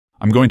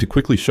I'm going to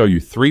quickly show you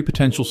 3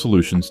 potential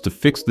solutions to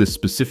fix this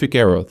specific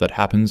error that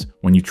happens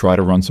when you try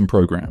to run some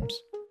programs.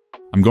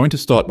 I'm going to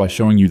start by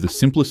showing you the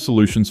simplest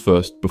solutions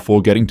first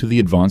before getting to the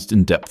advanced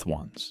in-depth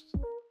ones.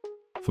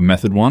 For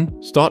method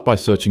 1, start by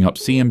searching up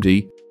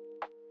CMD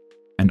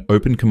and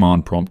open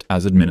command prompt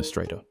as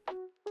administrator.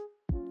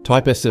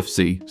 Type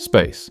sfc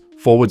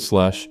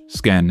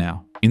 /scan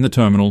now in the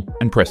terminal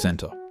and press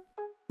enter.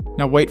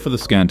 Now wait for the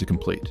scan to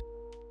complete.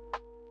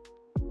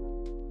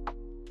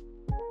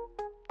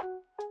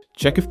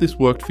 Check if this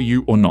worked for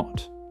you or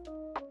not.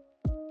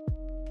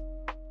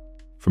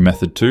 For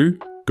method 2,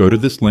 go to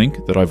this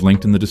link that I've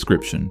linked in the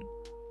description.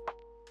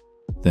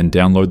 Then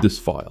download this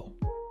file.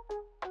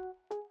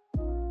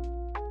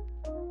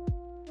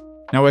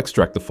 Now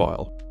extract the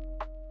file.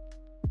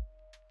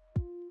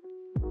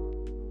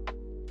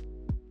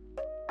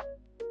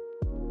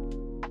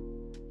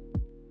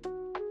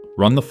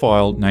 Run the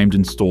file named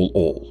install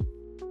all.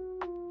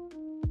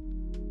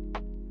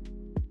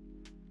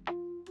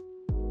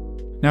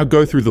 Now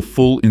go through the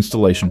full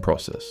installation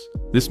process.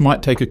 This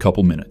might take a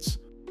couple minutes.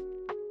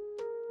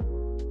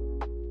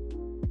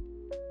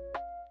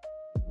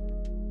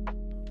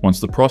 Once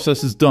the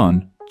process is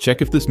done,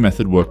 check if this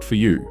method worked for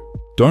you.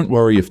 Don't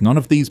worry if none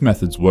of these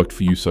methods worked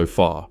for you so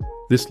far.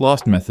 This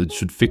last method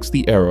should fix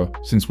the error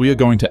since we are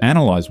going to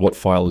analyze what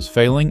file is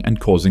failing and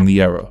causing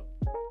the error.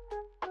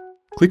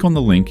 Click on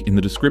the link in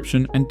the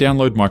description and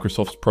download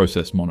Microsoft's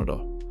Process Monitor.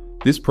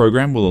 This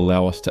program will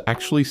allow us to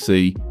actually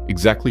see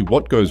exactly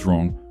what goes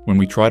wrong when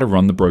we try to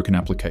run the broken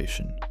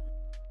application.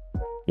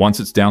 Once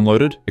it's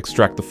downloaded,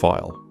 extract the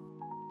file.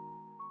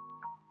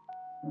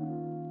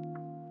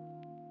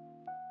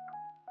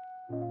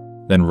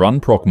 Then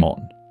run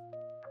procmon.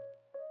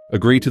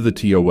 Agree to the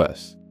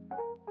TOS.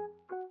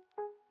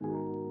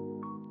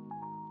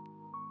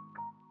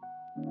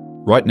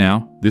 Right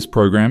now, this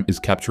program is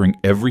capturing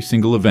every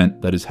single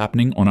event that is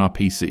happening on our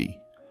PC.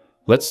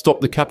 Let's stop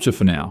the capture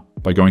for now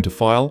by going to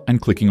File and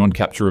clicking on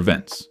Capture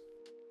Events.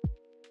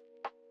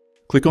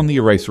 Click on the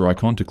eraser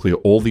icon to clear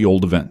all the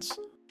old events.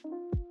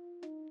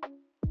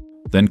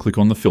 Then click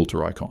on the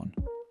filter icon.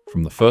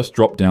 From the first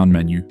drop-down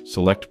menu,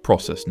 select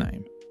Process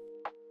Name.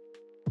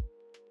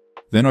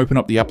 Then open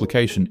up the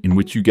application in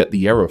which you get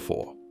the error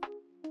for.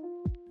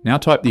 Now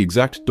type the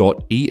exact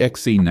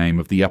 .exe name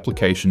of the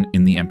application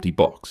in the empty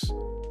box.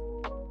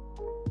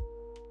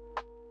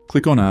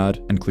 Click on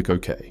Add and click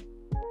OK.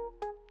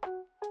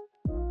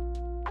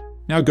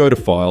 Now go to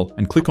File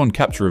and click on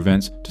Capture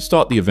Events to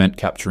start the event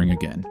capturing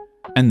again,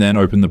 and then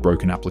open the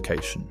broken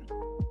application.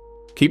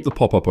 Keep the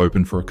pop-up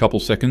open for a couple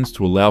seconds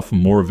to allow for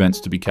more events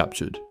to be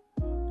captured.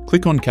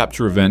 Click on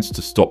Capture Events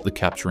to stop the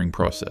capturing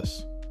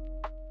process.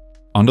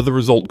 Under the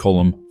Result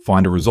column,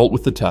 find a result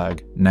with the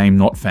tag Name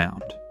Not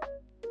Found.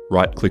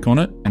 Right-click on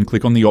it and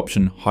click on the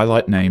option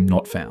Highlight Name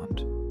Not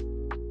Found.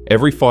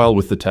 Every file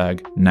with the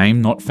tag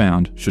Name Not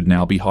Found should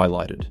now be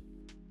highlighted.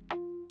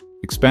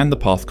 Expand the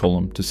Path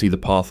column to see the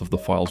path of the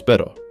files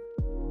better.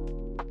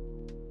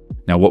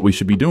 Now what we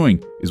should be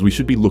doing is we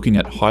should be looking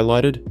at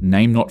highlighted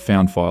Name Not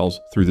Found files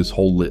through this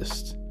whole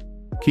list.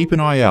 Keep an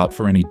eye out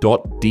for any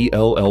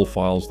 .dll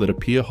files that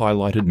appear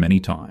highlighted many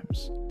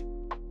times.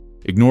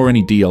 Ignore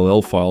any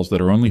DLL files that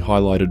are only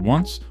highlighted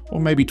once or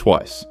maybe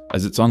twice,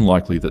 as it's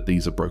unlikely that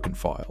these are broken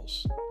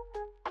files.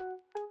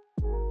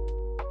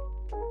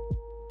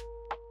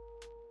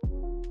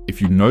 If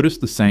you notice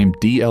the same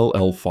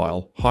DLL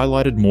file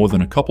highlighted more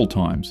than a couple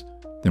times,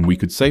 then we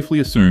could safely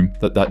assume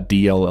that that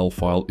DLL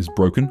file is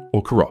broken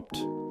or corrupt.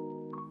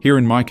 Here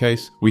in my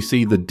case, we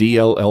see the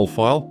DLL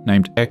file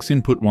named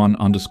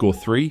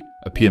xinput1_3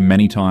 appear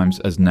many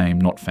times as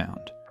name not found.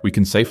 We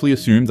can safely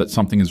assume that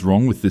something is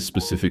wrong with this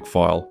specific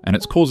file and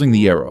it's causing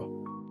the error.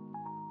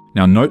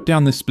 Now note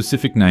down this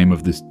specific name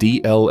of this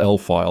DLL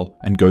file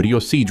and go to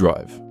your C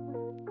drive,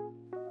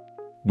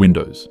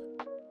 Windows,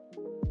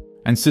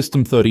 and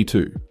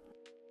System32.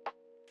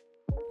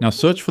 Now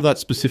search for that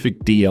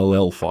specific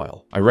DLL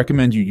file. I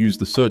recommend you use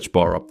the search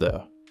bar up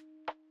there.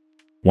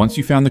 Once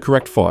you found the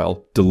correct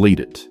file, delete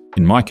it.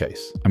 In my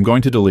case, I'm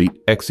going to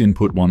delete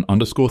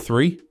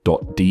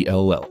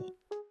xinput1_3.dll.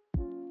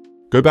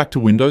 Go back to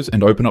Windows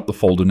and open up the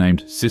folder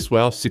named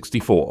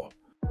syswow64.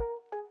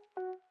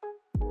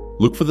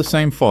 Look for the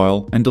same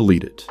file and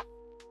delete it.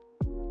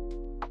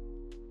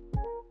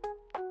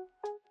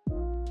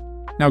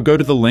 Now go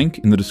to the link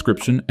in the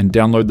description and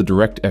download the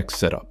DirectX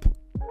setup.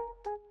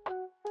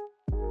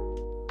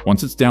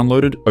 Once it's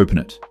downloaded, open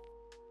it.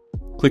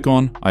 Click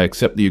on I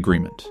accept the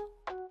agreement.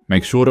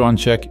 Make sure to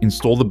uncheck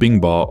Install the Bing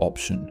bar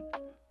option.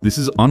 This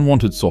is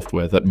unwanted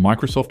software that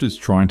Microsoft is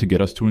trying to get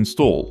us to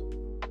install.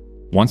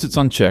 Once it's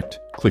unchecked,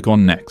 click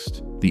on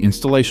Next. The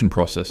installation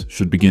process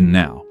should begin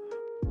now.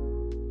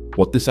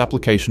 What this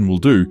application will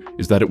do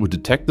is that it will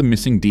detect the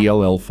missing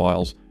DLL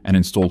files and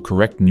install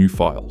correct new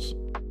files.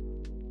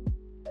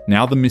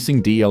 Now the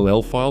missing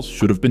DLL files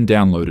should have been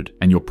downloaded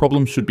and your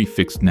problem should be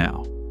fixed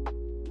now.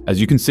 As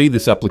you can see,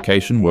 this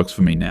application works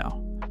for me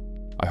now.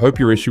 I hope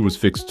your issue was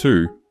fixed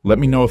too. Let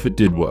me know if it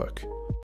did work.